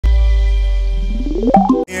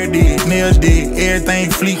nails did,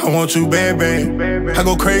 everything fleet. I want you bad, bad. I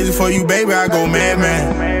go crazy for you, baby. I go mad,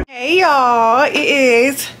 man. Hey y'all, it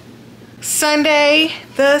is Sunday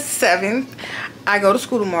the 7th. I go to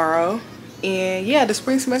school tomorrow. And yeah, the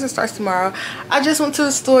spring semester starts tomorrow. I just went to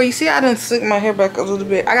the store. You see, I done slicked my hair back a little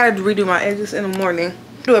bit. I gotta redo my edges in the morning.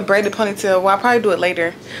 Do a braided ponytail. Well, I'll probably do it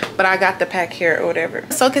later. But I got the pack hair or whatever.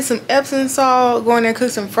 Soaking some Epsom salt. Going there and cook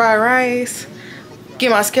some fried rice. Get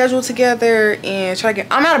my schedule together. And try to get...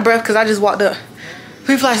 I'm out of breath because I just walked up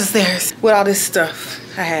 3 flights of stairs with all this stuff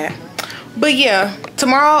I had. But yeah,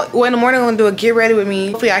 tomorrow, well, in the morning, I'm gonna do a get ready with me.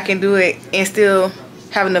 Hopefully I can do it and still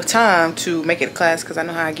have enough time to make it to class, because I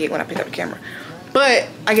know how I get when I pick up the camera. But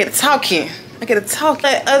I get to talking.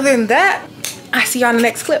 But other than that, I see y'all in the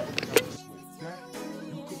next clip.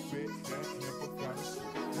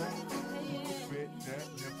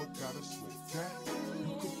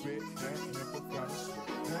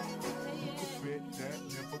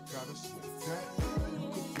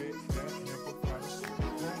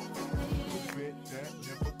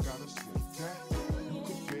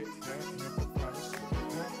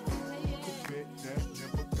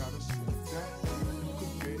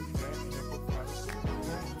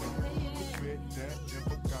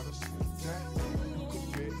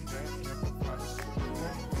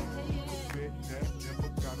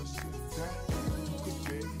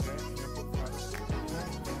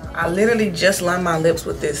 I literally just lined my lips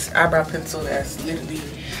with this eyebrow pencil that's literally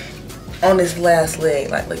on this last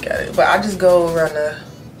leg. Like, look at it. But I just go around the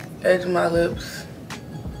edge of my lips.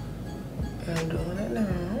 And I'm doing it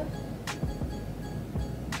now.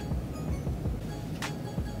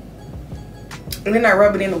 And then I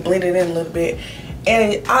rub it in and blend it in a little bit.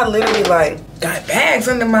 And I literally, like, got bags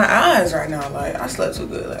under my eyes right now. Like, I slept too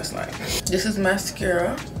good last night. This is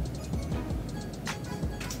mascara.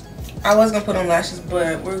 I was gonna put on lashes,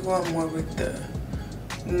 but we're going more with the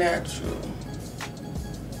natural.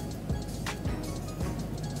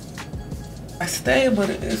 I stay, but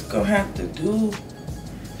it's gonna have to do.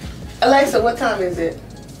 Alexa, what time is it?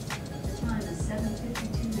 The time is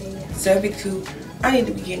 7:52 a.m. 7:52. I need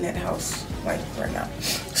to be getting at the house like right now.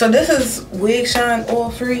 So this is Wig Shine oil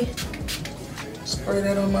free. Spray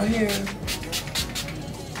that on my hair.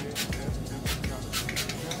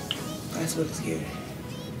 That's what it's giving.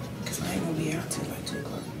 I ain't gonna be out till like 2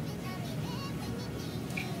 o'clock.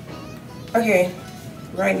 Okay,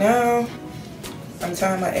 right now I'm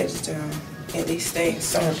tying my edges down and these stay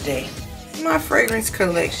summer today. My fragrance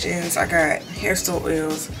collections, I got hairstyle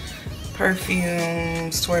oils,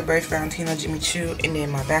 perfumes, Tory Burch, Valentino, Jimmy Choo, and then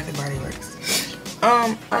my Bath and Body Works.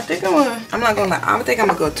 I think I'm not gonna lie, I think I'm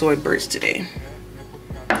gonna go Tory Burch today.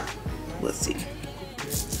 Let's see.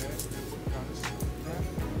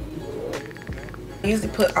 I usually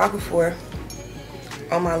put Aquaphor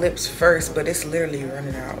on my lips first, but it's literally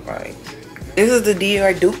running out. Like, this is the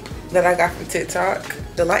Dior dupe that I got from TikTok.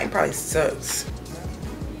 The lighting probably sucks.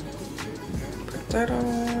 Put that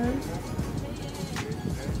on.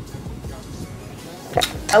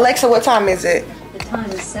 Alexa, what time is it? The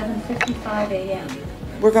time is 7:55 a.m.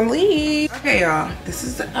 We're gonna leave. Okay, y'all. This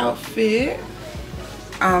is the outfit.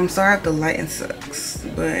 Sorry if the lighting sucks,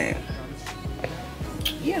 but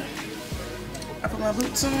yeah. I put my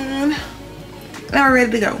boots on. Now we're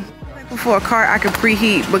ready to go. Before a car I can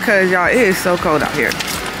preheat because y'all, it is so cold out here.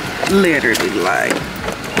 Literally, like.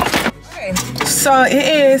 Okay, so it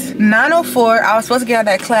is 9:04. I was supposed to get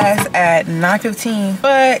out of that class at 9:15,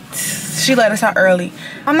 but she let us out early.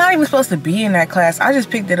 I'm not even supposed to be in that class. I just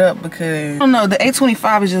picked it up because I don't know, the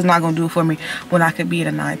 8:25 is just not gonna do it for me when I could be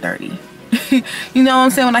at 9:30. You know what I'm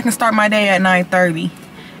saying? When I can start my day at 9:30.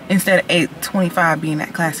 Instead of 8:25 being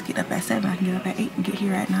at class, get up at 7, I can get up at 8 and get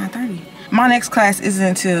here at 9:30. My next class isn't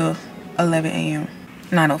until 11 a.m.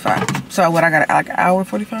 9:05. So what, I got like an hour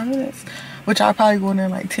 45 minutes, which I'll probably go in there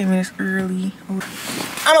like 10 minutes early.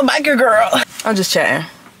 I'm a biker girl. I'm just chatting.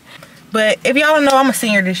 But if y'all don't know, I'm a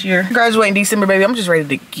senior this year. Graduating December, baby. I'm just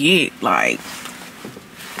ready to get like.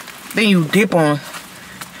 Then you dip on.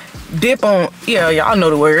 Yeah, y'all know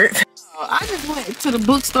the word. I just went to the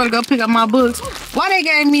bookstore to go pick up my books. Why they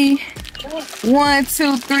gave me 1,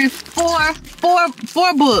 2, 3,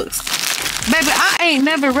 4 books? Baby, I ain't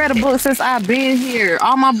never read a book since I've been here.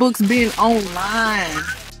 All my books been online.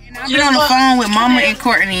 And I've been on the phone with Mama and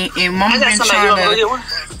Courtney, and Mama been trying to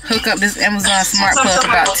hook up this Amazon Smart Plug for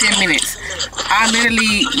about 10 minutes. I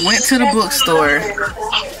literally went to the bookstore,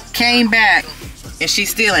 came back, and she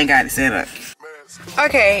still ain't got it set up.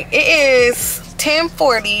 Okay, it is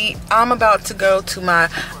 10:40. I'm about to go to my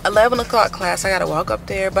 11 o'clock class. I gotta walk up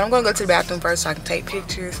there, but I'm gonna go to the bathroom first so I can take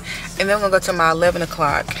pictures, and then I'm gonna go to my 11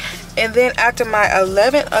 o'clock. And then after my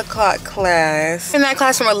 11 o'clock class, in that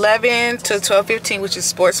class from 11 to 12:15, which is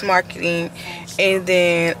sports marketing. And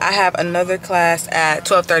then I have another class at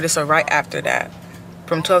 12:30, so right after that.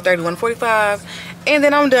 From 12:30 to 1:45. And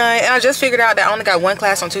then I'm done. And I just figured out that I only got one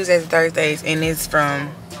class on Tuesdays and Thursdays. And it's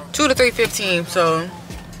from 2 to 3:15. So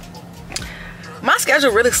my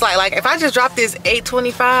schedule really slight. Like if I just drop this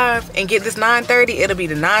 8:25 and get this 9:30, it'll be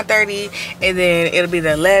the 9:30. And then it'll be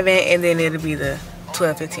the 11. And then it'll be the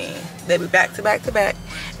 12:15. They'll be back to back to back.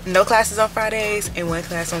 No classes on Fridays and one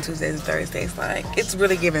class on Tuesdays and Thursdays. Like it's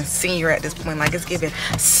really giving senior at this point. Like it's giving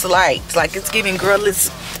slight. Like it's giving girl, it's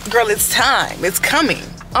time. It's coming.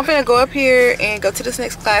 I'm gonna go up here and go to this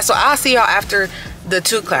next class. So I'll see y'all after the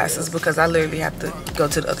 2 classes because I literally have to go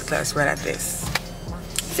to the other class right after this.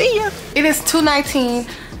 See ya. It is 2:19.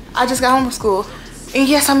 I just got home from school. And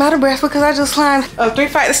yes, I'm out of breath because I just climbed up 3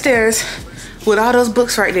 flights of stairs with all those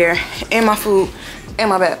books right there and my food and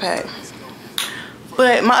my backpack.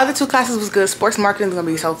 But my other 2 classes was good. Sports marketing is gonna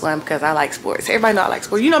be so fun because I like sports. Everybody know I like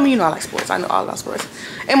sports. You know me, you know I like sports. I know all about sports.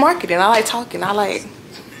 And marketing, I like talking. I like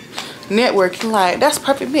networking. Like that's a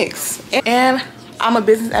perfect mix. And I'm a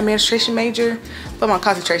business administration major, but my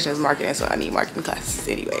concentration is marketing, so I need marketing classes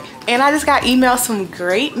anyway. And I just got emailed some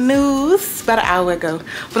great news about an hour ago,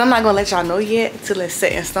 but I'm not gonna let y'all know yet until it's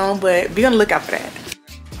set in stone. But be on the lookout for that.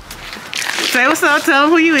 Say what's up. Tell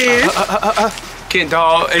them who you is. Kent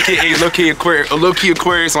Dog, aka Low Key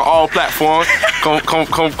Aquarius on all platforms.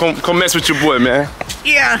 Come mess with your boy, man.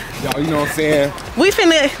 Yeah. Y'all, you know what I'm saying? We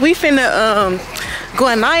finna go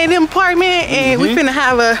in the apartment and we finna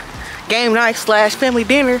have a game night / family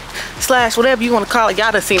dinner / whatever you want to call it.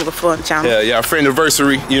 Y'all done seen it before on the channel. Yeah, friend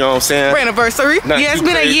anniversary, you know what I'm saying? Friend anniversary. Yeah, it's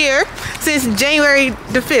been a year since January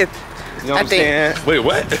the 5th. You know what I'm saying? Wait,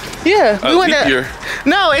 what? Yeah, we went to. Year.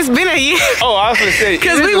 No, it's been a year. Oh, I was gonna say.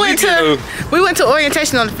 Because we went to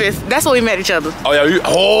orientation on the 5th. That's when we met each other. Oh yeah,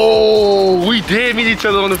 we did meet each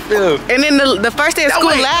other on the 5th. And then the first day of school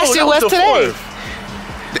last year was today.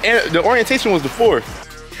 The orientation was the 4th.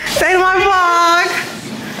 Say to my vlog.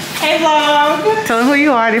 Hey vlog. Tell them who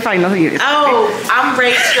you are. They probably know who you is. Oh, I'm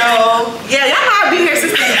Rachel. Yeah, y'all know I've been here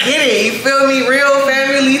since the beginning. You feel me? Real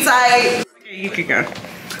family type. Okay, you can go.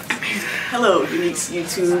 Hello, Unique's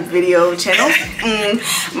YouTube video channel.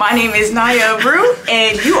 My name is Naya Brew,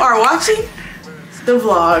 and you are watching the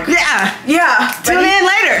vlog. Yeah. Yeah. Tune in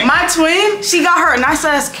later. My twin, she got her a nice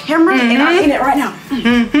ass camera, and I'm in it right now.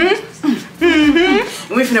 And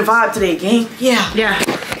we finna vibe today, gang. Yeah. Yeah.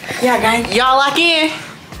 Yeah, gang. Y'all lock in.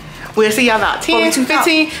 We'll see y'all about 10 to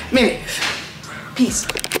 15 minutes. Peace.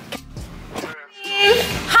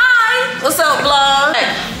 Hi, what's up, vlog?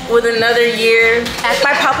 With another year at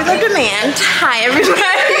by popular demand. Hi, everybody.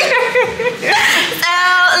 So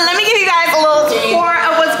let me give you guys a little tour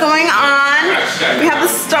of what's going on. We have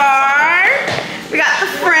the star. We got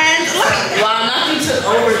the friends. Wow, nothing took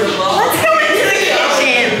over the vlog. Let's go into the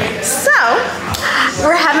kitchen. So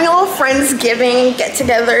we're having a little Friendsgiving get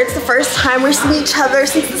together. It's the first time we're seeing each other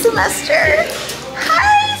since the semester.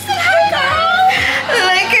 Hi, say hi, girl.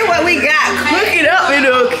 Look at what we got cooking up in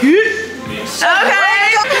a kit.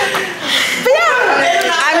 Okay. But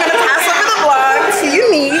yeah, I'm gonna pass over the vlog to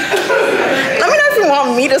Unique. Let me know if you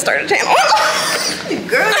want me to start a channel.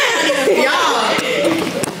 Girl, y'all.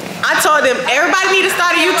 I told them everybody need to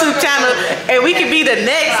start a YouTube channel and we can be the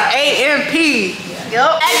next AMP.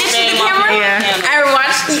 Yup. I get you the camera. Yeah. I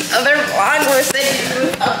watched the other vlog where it said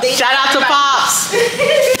update. Shout out to Pops.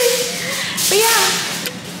 But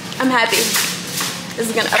yeah, I'm happy. This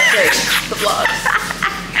is gonna upgrade the vlog.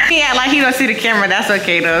 Yeah, like he don't see the camera. That's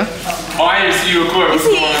okay though. Oh, I didn't see you record.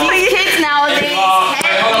 See, these kids nowadays.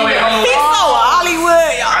 Hold on. He's so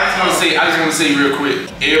Hollywood. I just want to say real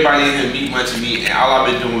quick. Everybody in here meat munching meat, and all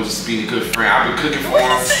I've been doing was just being a good friend. I've been cooking for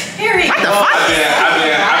them. Harry. I've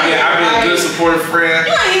been a good supportive friend.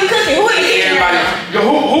 You ain't even cooking. Who ain't cooking? Everybody,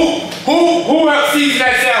 who helped season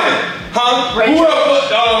that salad? Huh? Rachel.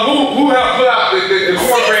 Who helped put out the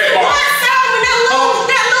cornbread bar?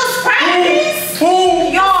 That little scrap piece.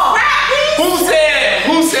 Who? Y'all. Who said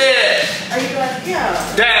Are you like, yeah.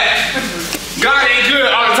 that God ain't good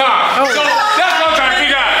all the time? So that's what I'm trying to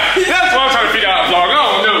figure out. That's what I'm trying to figure out, vlog. I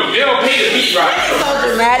don't know. They don't pay the meat right. So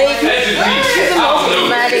dramatic. That's just me. I don't know.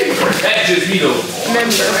 Dramatic That's just me though.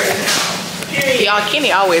 member. Y'all,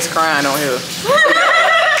 Kenny always crying on here.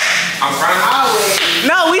 I'm crying.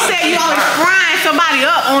 No, we said you always frying somebody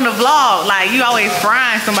up on the vlog. Like you always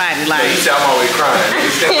frying somebody. Yeah, Like you said I'm always crying.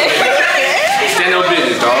 Stand on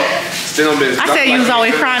business, dog. Stand on business. I said you was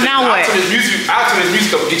always crying. Now what? I'll turn this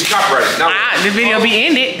music up, get you copyrighted. Now The video be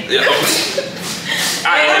ended. yeah.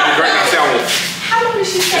 Alright, right now, say I won't.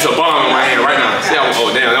 It's a bomb in my hand right now. See how, oh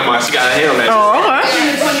damn, that she got her hand on that. Oh, okay.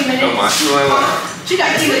 She got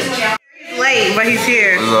Late, but he's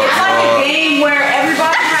here. It's like a game where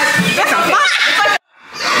everybody has. It's a fight.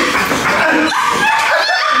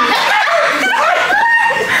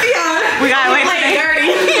 We gotta wait till they're dirty.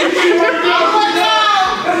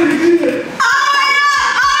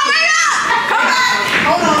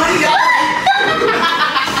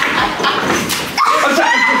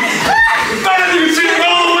 Hold on, you shit the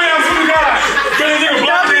whole way, I swear to God. Cause nigga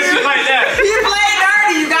block that shit like that. You play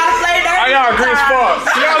dirty, you gotta play dirty. I y'all green spots.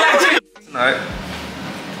 Y'all like chicken. Tonight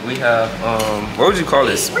we have what would you call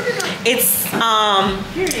this? It's salmon.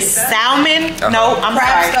 No, I'm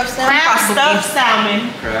Crab sorry. stuffed salmon. Crab stuffed salmon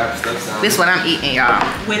Crab stuffed salmon This what I'm eating, y'all.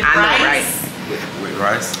 with I know, rice. right? with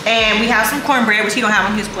rice. And we have some cornbread, which he don't have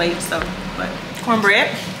on his plate, so but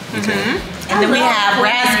cornbread. And then we have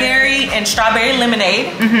raspberry and strawberry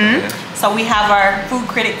lemonade. So we have our food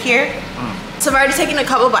critic here. So I've already taken a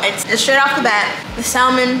couple bites. And straight off the bat, the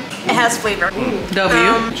salmon, it has flavor. W.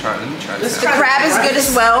 Let me try The this. crab is good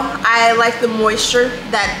as well. I like the moisture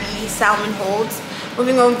that the salmon holds.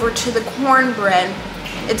 Moving over to the cornbread,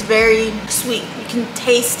 it's very sweet. You can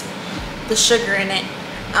taste the sugar in it.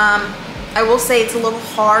 I will say it's a little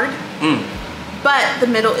hard, but the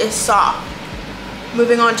middle is soft.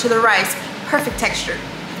 Moving on to the rice, perfect texture.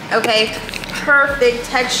 Okay, perfect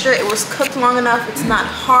texture. It was cooked long enough. It's not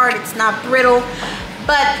hard, it's not brittle,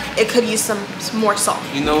 but it could use some more salt.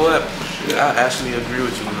 You know what? I actually agree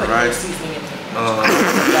with you on the rice. I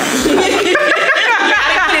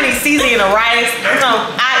didn't put any seasoning in the rice, so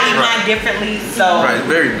I eat mine differently. So, Right,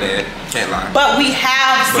 very bland. Can't lie. but we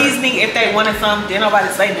have seasoning if they wanted some. Didn't nobody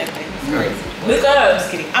say nothing. Because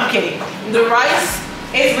I'm kidding. the rice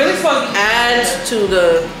It's really supposed to be. adds to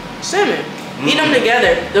the salmon. Eat them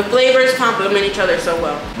together. The flavors complement each other so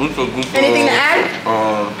well. Anything to add?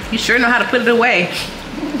 You sure know how to put it away.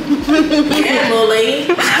 Yeah, little lady.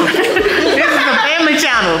 This is a family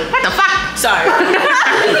channel. What the fuck? Sorry.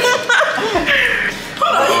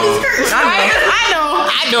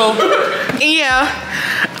 I know. Yeah,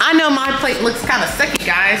 I know my plate looks kind of sucky,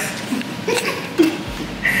 guys.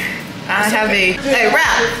 I have a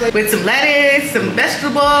wrap with some lettuce, some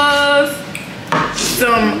vegetables,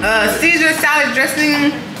 some Caesar salad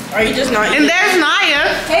dressing. Are you just not And there's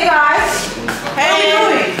Naya. Hey guys.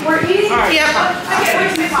 Hey. We're eating. Yep.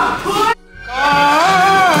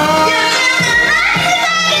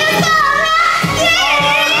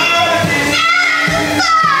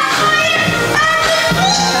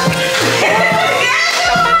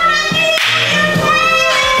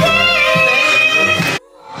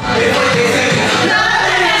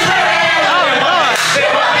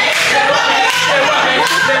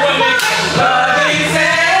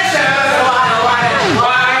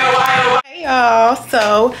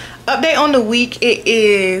 So update on the week, it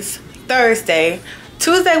is Thursday.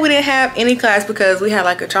 Tuesday we didn't have any class because we had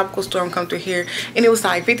like a tropical storm come through here and it was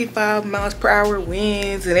like 55 miles per hour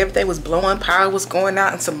winds and everything was blowing, power was going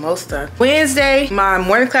out and some more stuff. Wednesday my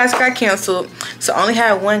morning class got canceled, so I only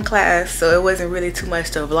had one class, so it wasn't really too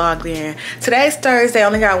much to vlog then. Today's Thursday, I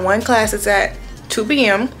only got one class. It's at 2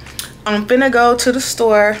 p.m. I'm finna go to the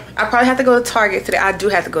store. I probably have to go to Target today. I do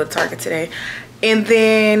have to go to Target today. And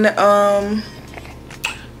then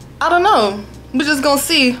I don't know, we're just gonna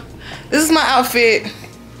see. This is my outfit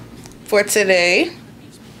for today.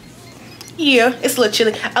 Yeah, it's a little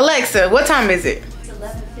chilly. Alexa, what time is it? It's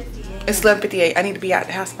 11:58. It's 11:58. I need to be out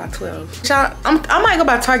the house by 12. Y'all, I might go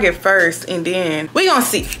by Target first and then we gonna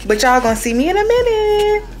see. But y'all gonna see me in a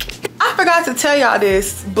minute. I forgot to tell y'all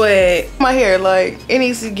this, but my hair, like, it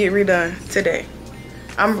needs to get redone today.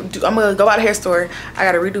 I'm gonna go by the hair store. I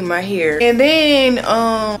gotta redo my hair. And then,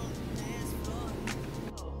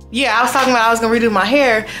 yeah, I was talking about I was gonna redo my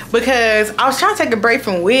hair because I was trying to take a break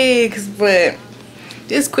from wigs, but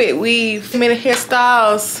this quick weave, many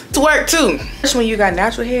hairstyles to work too. Especially when you got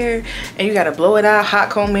natural hair and you gotta blow it out, hot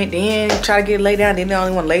comb it, then try to get it laid down, then you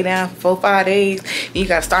only wanna lay down for 4-5 days, and you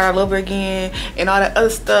gotta start all over again and all that other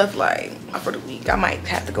stuff. Like, for the week, I might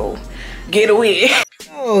have to go get a wig.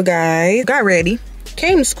 Oh guys, got ready,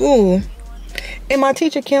 came to school, and my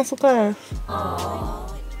teacher canceled class.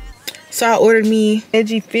 So I ordered me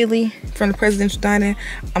veggie Philly from the Presidential Dining.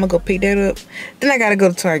 I'm gonna go pick that up. Then I gotta go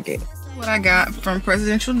to Target. What I got from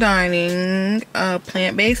Presidential Dining,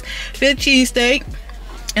 plant-based Philly cheesesteak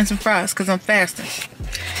and some fries because I'm fasting.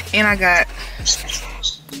 And I got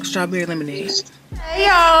strawberry lemonade. Hey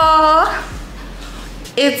y'all,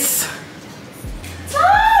 it's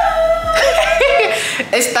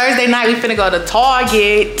it's Thursday night. We finna go to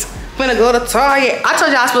Target. I told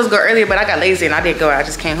y'all I was supposed to go earlier, but I got lazy and I didn't go. I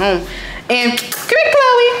just came home. And come here,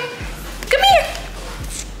 Chloe. Come here.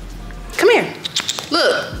 Come here.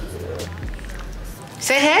 Look.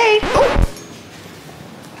 Say hey. Oh.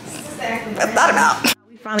 I thought about.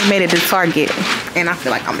 We finally made it to Target, and I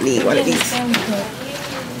feel like I'm gonna need one of these.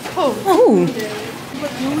 Oh.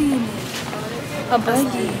 What do you need? A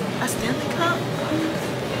buggy. A Stanley Cup?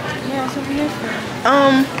 Yeah, that's what we're here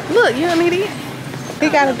for. Look, you don't need it. He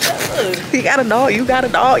got a dog. You got a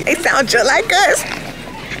dog. They sound just like us.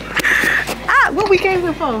 What we came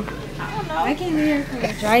here for? I don't know. I came here for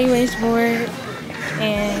a dry erase board,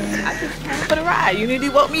 and I just came for the ride. You need to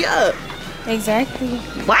woke me up. exactly.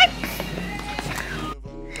 What?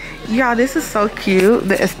 Y'all, this is so cute.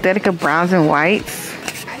 The aesthetic of browns and whites.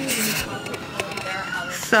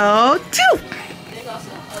 So cute.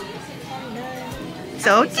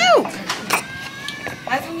 So cute.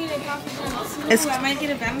 I just need a coffee It's- too. I might get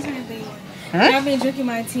a Valentine's Day. Huh? I've been drinking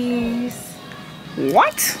my teas.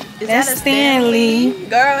 What? That's Stanley.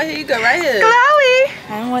 Girl, here you go, right here. Chloe.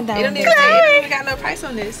 I don't want that You one. don't even say you got no price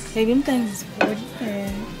on this. Baby, them things is 40.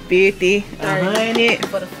 50, 100.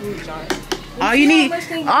 For the food jar. All you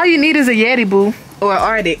need is a Yeti, boo, or an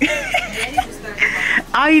Arctic.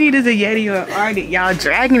 All you need is a Yeti or an Arctic. Y'all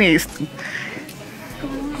dragging it.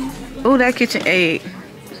 Oh, that KitchenAid.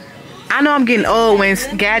 I know I'm getting old when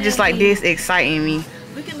gadgets like this exciting me.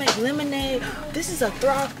 We can make lemonade. This is a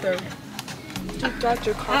throther. You got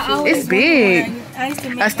your coffee. It's big. I used to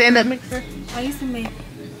make A stand-up mixer. I used to make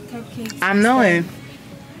cupcakes. I'm knowing.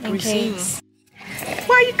 And cakes.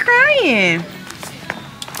 Why are you crying?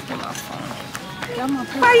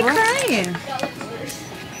 Why are you crying?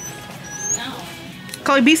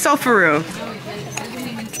 Chloe, be so for real.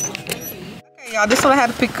 Okay, y'all, this is what I had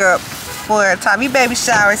to pick up for Tommy baby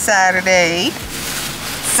shower Saturday.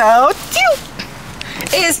 So cute.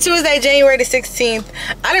 It is Tuesday, January the 16th.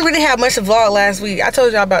 I didn't really have much to vlog last week. I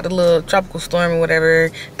told y'all about the little tropical storm or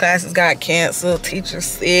whatever. Classes got canceled, teachers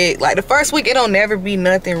sick. Like the first week, it don't never be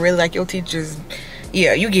nothing really like your teachers.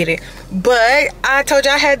 Yeah, you get it. But I told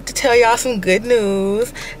y'all I had to tell y'all some good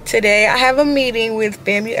news. Today I have a meeting with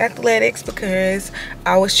FAMU Athletics because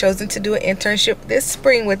I was chosen to do an internship this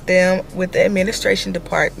spring with them with the administration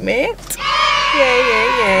department. Yay,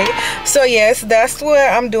 yay, yay. So yes, that's what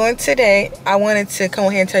I'm doing today. I wanted to come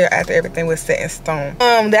here and tell you after everything was set in stone.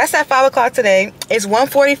 That's at 5 o'clock today. It's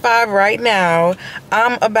 1:45 right now.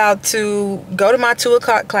 I'm about to go to my 2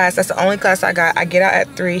 o'clock class. That's the only class I got. I get out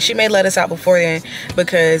at 3. She may let us out before then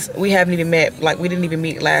because we haven't even met. Like, we didn't even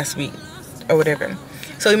meet last week or whatever.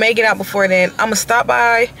 So we may get out before then. I'm gonna stop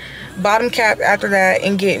by Bottom Cap after that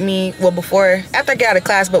and get me, well, after I get out of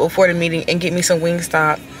class, but before the meeting, and get me some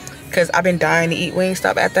Wingstop. Because I've been dying to eat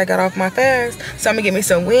Wingstop after I got off my fast. So I'm gonna get me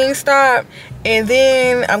some Wingstop, and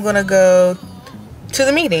then I'm gonna go to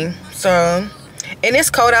the meeting. So, and it's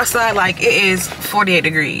cold outside, like it is 48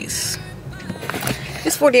 degrees.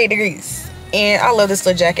 It's 48 degrees. And I love this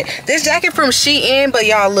little jacket. This jacket from Shein, but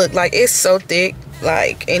y'all look, like it's so thick.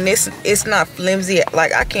 Like, and it's not flimsy.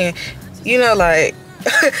 Like I can't, you know, like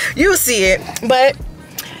you'll see it. But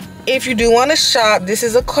if you do want to shop, this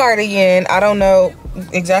is a cardigan. I don't know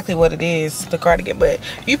exactly what it is, the cardigan, but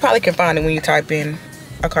you probably can find it when you type in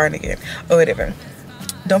a cardigan or whatever.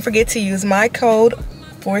 Don't forget to use my code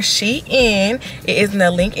for Shein. It is in the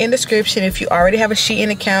link in the description. If you already have a Shein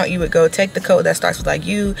account, you would go take the code that starts with like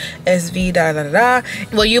USV da da da da.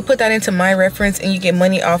 Well, you put that into my reference and you get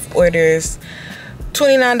money off orders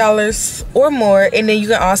 $29 or more, and then you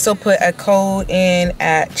can also put a code in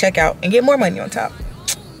at checkout and get more money on top.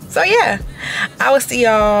 So yeah, I will see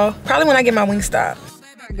y'all probably when I get my Wingstop.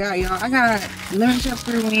 I got y'all. I got lemon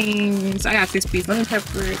pepper wings. I got 6 piece lemon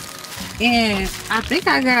pepper, and I think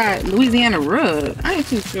I got Louisiana rub. I ain't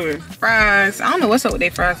too sure. Fries. I don't know what's up with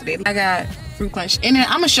their fries today. I got fruit punch, and then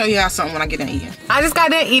I'm gonna show y'all something when I get done eating. I just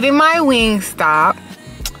got done eating my Wingstop.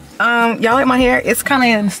 Y'all like my hair? It's kind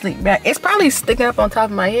of in the slick back. It's probably sticking up on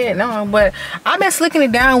top of my head now, but I've been slicking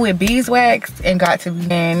it down with beeswax and got to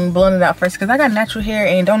be and blowing it out first because I got natural hair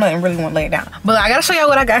and don't nothing really want to lay it down. But I gotta show y'all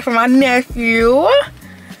what I got from my nephew.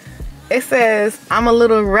 It says, I'm a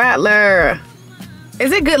little rattler.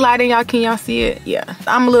 Is it good lighting, y'all? Can y'all see it? Yeah,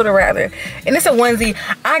 I'm a little rattler. And it's a onesie.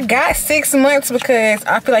 I got 6 months because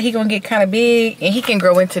I feel like he gonna get kind of big and he can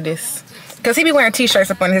grow into this. Because he be wearing t-shirts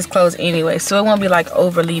up under his clothes anyway, so it won't be like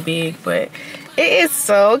overly big, but it is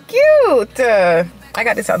so cute. I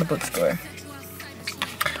got this out of the bookstore.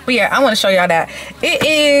 But yeah, I want to show y'all that. It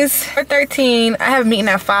is 4:13. I have a meeting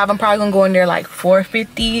at 5. I'm probably going to go in there like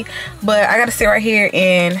 4:50. But I got to sit right here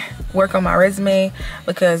and work on my resume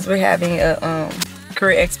because we're having a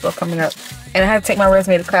career expo coming up. And I have to take my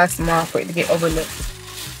resume to class tomorrow for it to get overlooked.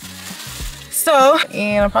 So,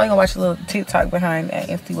 and I'm probably gonna watch a little TikTok behind that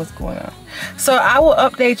and see what's going on. So I will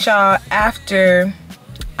update y'all after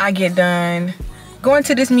I get done going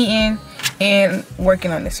to this meeting and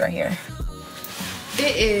working on this right here.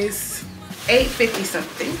 It is 8:50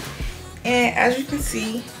 something, and as you can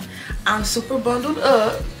see, I'm super bundled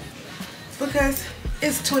up because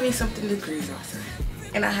it's 20 something degrees outside,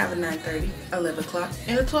 and I have a 9:30, 11 o'clock,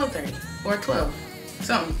 and a 12:30 or 12,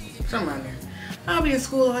 something around there. I'll be in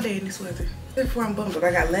school all day in this weather. Therefore, I'm bundled.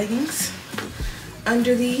 I got leggings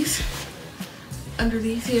under these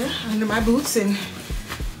here, under my boots and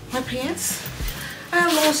my pants. I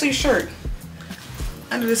have a long sleeve shirt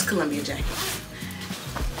under this Columbia jacket.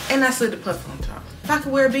 And I slid the puff on top. If I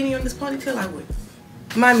could wear a beanie on this ponytail, I would.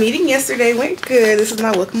 My meeting yesterday went good. This is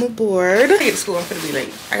my welcome aboard. I get to school, I'm gonna be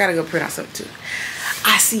late. I gotta go print out something too.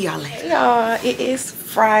 I see y'all later. Y'all, it is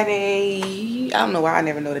Friday. I don't know why I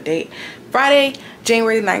never know the date. Friday,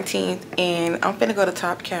 January 19th, and I'm finna go to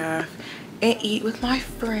Top Calf and eat with my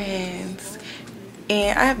friends.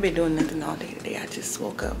 And I haven't been doing nothing all day today. I just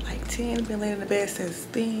woke up like 10, been laying in the bed since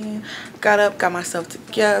then. Got up, got myself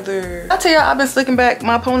together. I'll tell y'all, I've been slicking back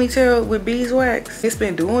my ponytail with beeswax. It's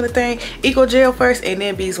been doing the thing. Eco gel first and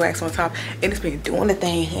then beeswax on top. And it's been doing the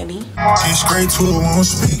thing, honey. Get straight to it, won't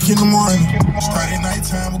speak in the morning. Start at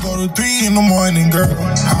nighttime, we'll go to 3 in the morning, girl.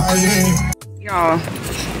 Oh, yeah. Y'all,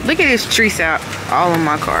 look at this tree sap all on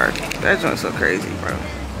my car. That joint's so crazy, bro.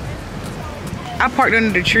 I parked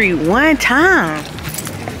under the tree one time.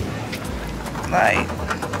 Like,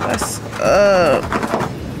 what's up?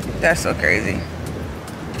 That's so crazy.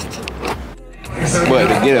 But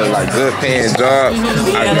to get a like good paying job,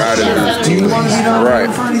 I'd rather do right.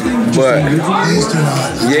 But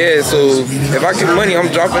yeah, so if I get money, I'm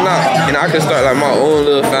dropping out, and I can start like my own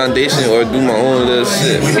little foundation or do my own little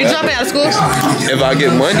shit. You dropping out of school? If I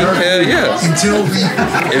get money, hell yeah.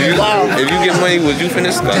 If you get money, would you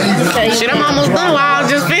finish stuff? Shit, I'm almost done while I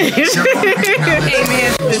just finished. Hey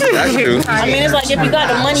man, that's true. I mean, it's like if you got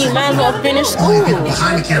the money, you might as well finish school. You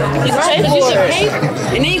should pay,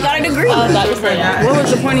 and then you got a degree. What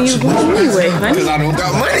was the point of you doing anyway, honey? Because I don't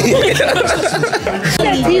got money.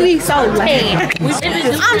 TV so lame.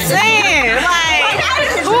 I'm saying, like,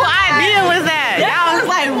 who idea was that? Y'all was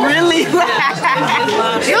like really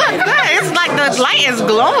loud. You look good. It's like the light is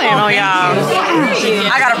glowing on y'all.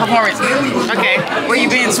 I got a performance. Okay, where you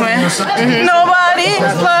been, Twin? Nobody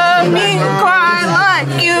loved me quite like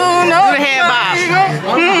you. No, do the head bob.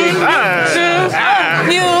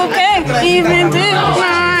 You can't even do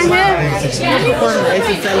my head.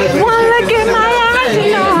 Wanna get my eyes,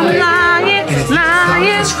 you know I'm lying.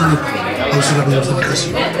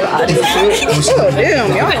 Oh, damn,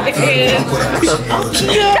 y'all.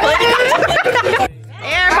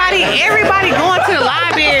 Everybody going to the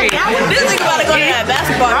library. This nigga about to go to that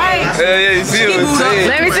basketball game. Hell yeah, you see what I'm saying?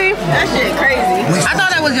 Let me see. That shit crazy. I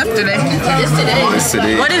thought that was yesterday. It's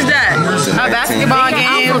today. What is that? A basketball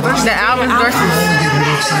game. The Albans versus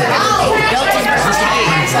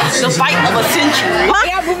The fight of a century.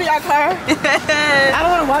 Y'all move your car. I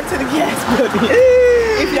don't want to walk to the gas building.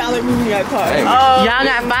 If y'all let me move your car. Y'all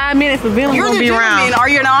got 5 minutes for Bill. You're gonna be around. Are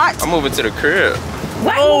you not? I'm moving to the crib.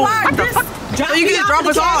 What? Oh, what the fuck? So you can just drop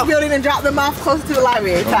us off building and drop them off close to the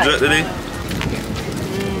library. Drip today?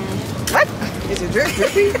 What? Is it drip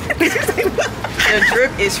drippy? The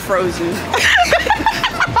drip is frozen.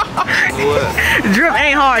 What? Drip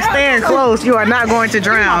ain't hard. Stand close. You are not going to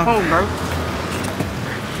drown. Home, bro.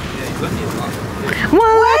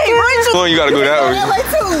 Oh, you gotta go that way.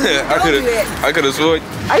 I could have sworn.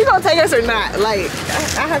 Are you gonna take us or not? Like,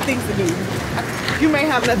 I have things to do. You may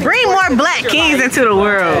have nothing. Bring more black kings into the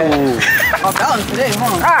world. Oh, that was today,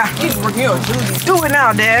 huh? He's working your duty. Do it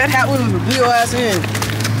now, Dad. Cat women will do your ass in.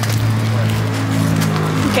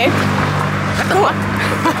 Okay. What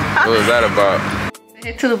was that about?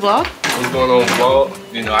 Head to the vlog. What's going on,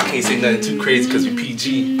 vlog? You know, I can't say nothing too crazy because we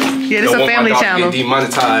PG. Yeah, this is a family channel. Get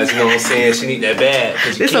demonetized, you know what I'm saying? She need that bad.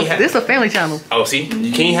 This is a family channel. Oh, see?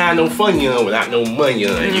 You can't have no fun, you know, without no money, you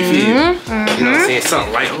know, you feel? You know what I'm saying?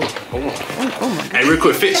 Something like, hold on. Hey, real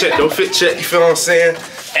quick, fit check, don't fit check, you feel what I'm saying?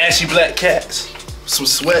 Ashy black cats, some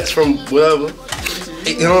sweats from wherever.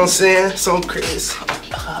 You know what I'm saying? So crazy.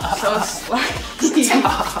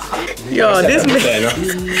 Yo, this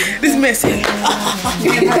messy.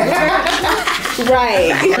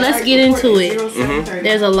 Right. Let's get into it.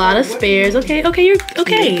 There's a lot of spares. Okay, you're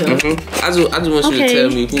okay. I just want you to tell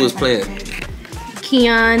me who was playing.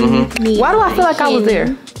 Keon. Why do I feel like I was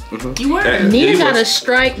there? You were. Nia got a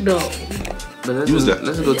strike though. But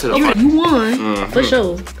let's go to the You won for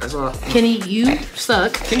sure. That's all. Kenny, you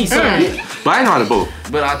suck. Kenny suck. But I know how to boat.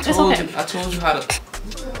 But I told you how to.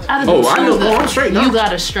 out of the Oh, two I know. of us, I'm straight now. you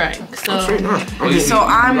got a strike. So Straight now. So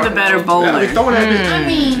I'm the better bowler. Throwing that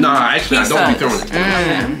bitch. Nah, actually, I don't be throwing it.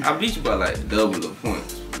 I beat you by like double the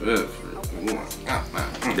points.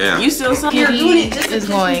 Damn. You still suck. Kitty is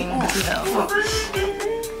going to hell.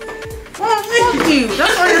 Oh, thank you.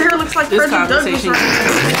 That's why your hair looks like This Frederick Douglass.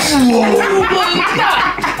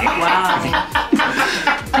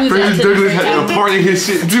 Frederick Douglass had that part in his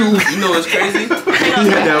shit too. You know what's crazy? He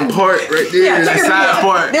had that part right there, that side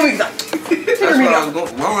part. There we go. That's what I was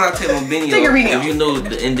going. Why would I take my beanie Take your off beanie if off. you know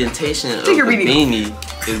the indentation of Take your the beanie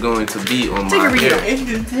beanie is going to be on Take my your beanie hair? off.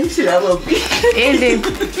 Indentation, I love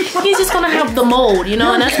beanie. He's just gonna have the mold, you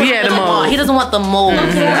know, and that's what he doesn't want. He doesn't want the mold. You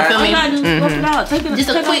feel me? Just flip it out. Take it. Just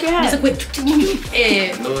a quick.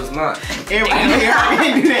 No, it's not.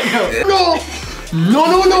 No.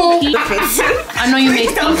 I know you make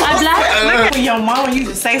stuff black. When your mama used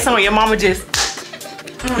to say something, your mama just.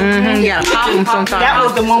 You gotta pop them sometimes. That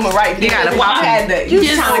was the moment right there. You gotta pop had them. You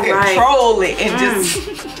trying to control it and just.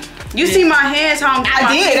 You see my hands, how I'm.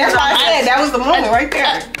 I did. That's why I said that was the moment right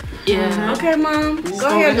there. Yeah. Okay, mom. Go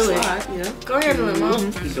ahead and do it. Go ahead and do it,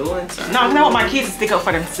 mom. No, I want my kids to stick up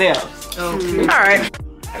for themselves. Oh. All right.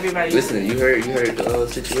 Everybody. Listen, you heard the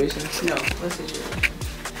situation? No, what's the situation?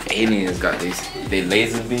 Aliens got they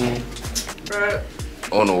laser beam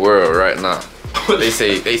on the world right now. They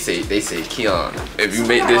say, Keon, if you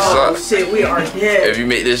make this shot, Shit, we are dead. if you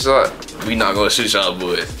make this shot, we not gonna shoot y'all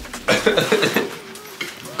boys.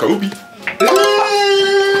 Kobe.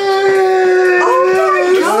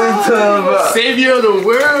 Savior of the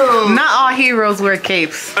world. Not all heroes wear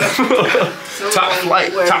capes. Top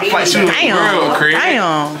flight shooter. Damn.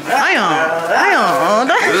 Damn.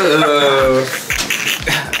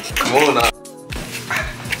 Come on now.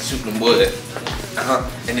 Shoot them boy.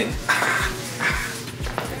 And then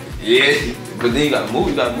yeah. But then you gotta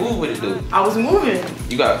move with it though. I was moving.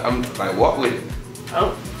 You got like walk with it.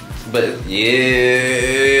 Oh. But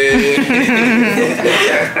yeah.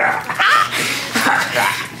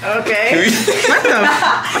 Okay.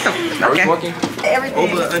 Are we walking? Everything.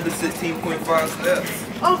 Over under 16.5 steps.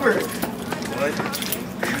 Over. 1,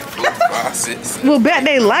 5, 6. We'll bet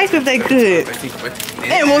they life if they could.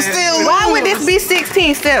 And we'll still. Why would this be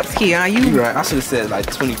 16 steps, Keon? You right. I should have said like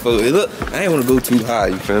 24. Look, I ain't want to go too high.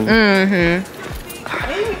 You feel me?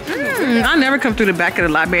 I never come through the back of the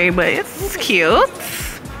library, but it's cute.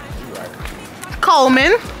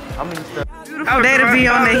 Coleman. Oh, they to be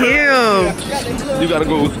on the hill. You gotta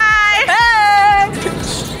go. Bye. Hey.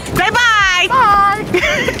 Say bye. Bye.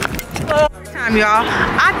 Time, y'all.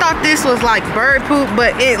 I thought this was like bird poop,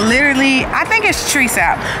 but it literally, I think it's tree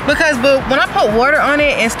sap. Because when I put water on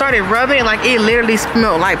it and started rubbing it, like it literally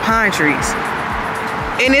smelled like pine trees.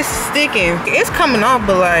 And it's sticking. It's coming off,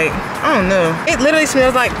 but like, I don't know. It literally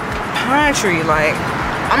smells like pine tree. Like,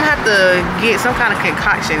 I'm gonna have to get some kind of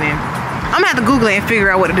concoction in. I'm gonna have to Google it and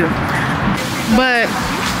figure out what to do. But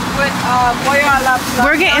we're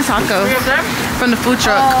getting tacos from the food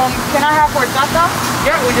truck. Can I have horchata?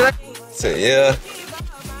 Yeah, would you like? Say yeah.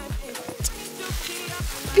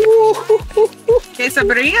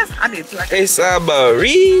 Quesadillas? I did too.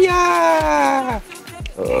 Quesadilla.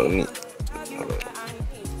 Oh, me.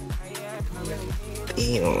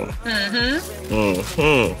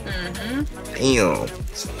 Damn.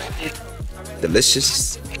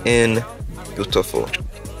 Delicious and beautiful.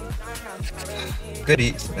 Good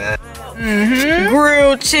eats, man.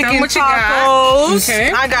 Grilled chicken what you got. tacos.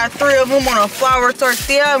 Okay. I got 3 of them on a flour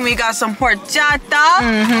tortilla, and we got some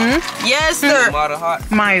horchata. Yes, sir.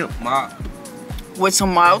 Mild. With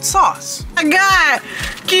some mild sauce. My God,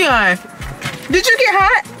 Keon, did you get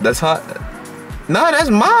hot? That's hot. No,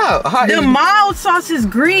 that's mild. Hot. The mild sauce is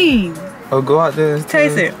green. Oh, go out there. And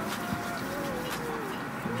Taste it.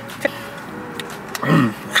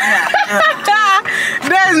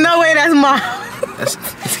 There's no way that's mild. It's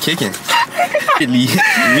kicking.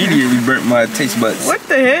 Immediately burnt my taste buds. What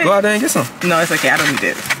the heck? Go out there and get some. No, it's okay. I don't need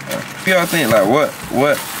it. Y'all think like what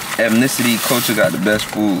ethnicity culture got the best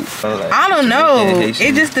food? I don't know.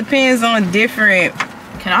 It just depends on different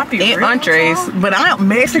Can I be real? entrees. But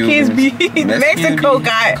Mexicans be Mexico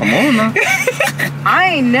got. Come on now.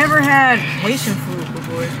 I ain't never had Haitian food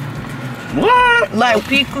before. What? Like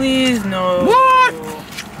pickles, no. What?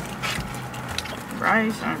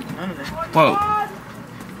 Rice, none of that. Whoa.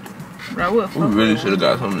 But I would We really should have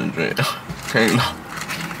got something to drink. Can't lie.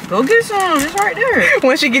 go get some. It's right there.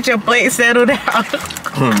 Once you get your plate settled out.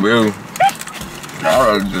 Bro. I'd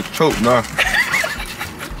rather just choke now.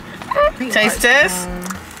 Taste test.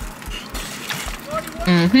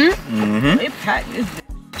 They pack this.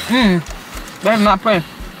 That's not playing.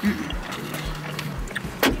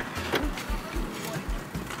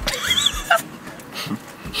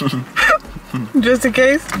 Just in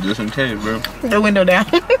case? Just in case, bro. The window down.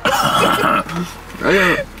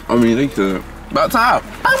 I mean, they could. About time.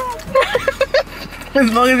 As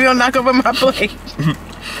long as you don't knock over my plate.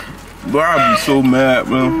 Bro, I'd be so mad,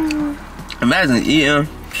 bro. Imagine eating.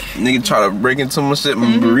 Nigga try to break into my shit. My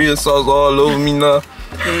burrito sauce all over me now.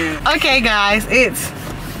 Okay, guys, it's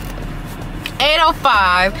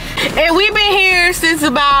 8:05, and we've been here since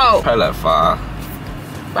about Probably like 5.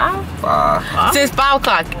 5? Since 5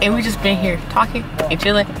 o'clock, and we just been here talking and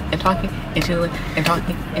chilling and talking and chilling and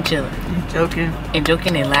talking and chilling, Joking. and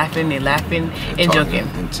joking and laughing and laughing and joking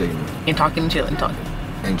And chilling. and talking and chilling and talking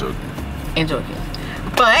And joking. and joking.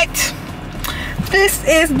 But this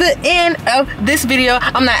is the end of this video.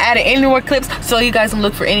 I'm not adding any more clips, so you guys can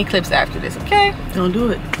look for any clips after this. Okay? Don't do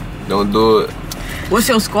it. Don't do it. What's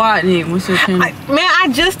your squad name? What's your channel? Man, I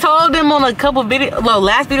just told them on a couple video, well,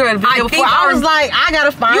 last video or the video before. I was like, I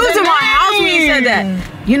gotta find. You was in my house when you said that.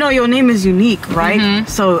 You know your name is unique, right?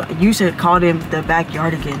 So you should call them the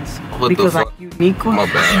Backyardigans. What because the fuck? like unique one. My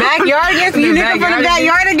bad. Backyardigans, you nigga from the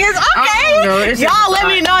Backyardigans. Okay, y'all let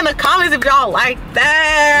me know in the comments if y'all like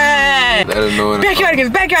that. Let us know in the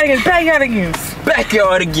Backyardigans, Backyardigans, Backyardigans.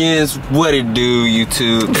 Backyardigans, what it do,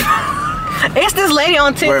 YouTube? It's this lady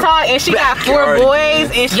on TikTok and she got 4 boys,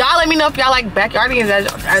 and y'all let me know if y'all like Backyardigans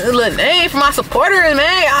as a little name for my supporters,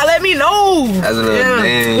 man. Y'all let me know. As a little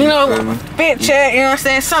name, you know, fit check, you know what I'm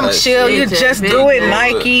saying? Something chill. You just do it.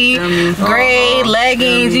 Nike, gray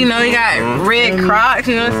leggings, you know, you got red Crocs,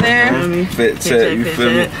 you know what I'm saying? Fit check, you feel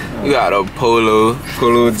me? You got a polo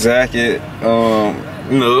jacket,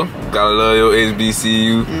 you know, gotta love your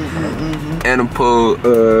HBCU. And a pole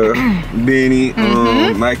beanie,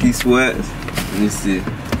 Nike sweats. Let me see.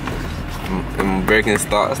 I'm breaking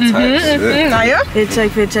stocks type shit.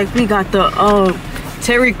 Fit check. We got the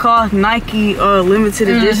Terry Cloth Nike limited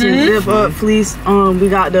edition zip up fleece. We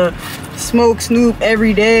got the Smoke Snoop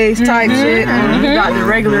everyday type shit. We got the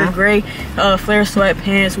regular gray flare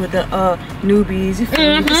sweatpants with the newbies. You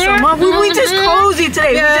feel me? We just cozy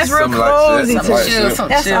today. We just real cozy today.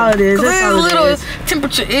 That's all it is. That's all it is.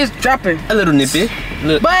 Temperature is dropping. A little nippy.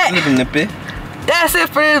 But little nippy. that's it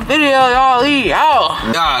for this video, y'all.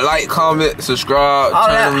 Nah, like, comment, subscribe,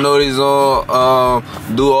 turn them notices on,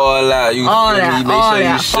 do all that. You all feel that, me? Make all sure you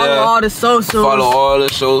that. share. Follow all the socials. Follow all the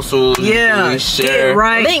socials. Yeah, share. get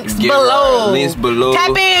right. Links Get below. right. Links below.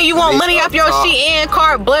 Tap in. You want Links money up off your top. Shein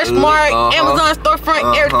cart, Blush Mark, Amazon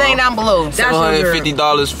storefront, everything down below. That's what we're-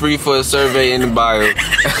 $750 free for a survey in the bio.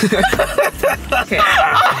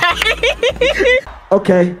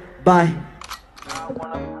 Okay, bye.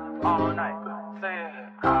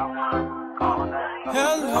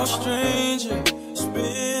 Hello, stranger.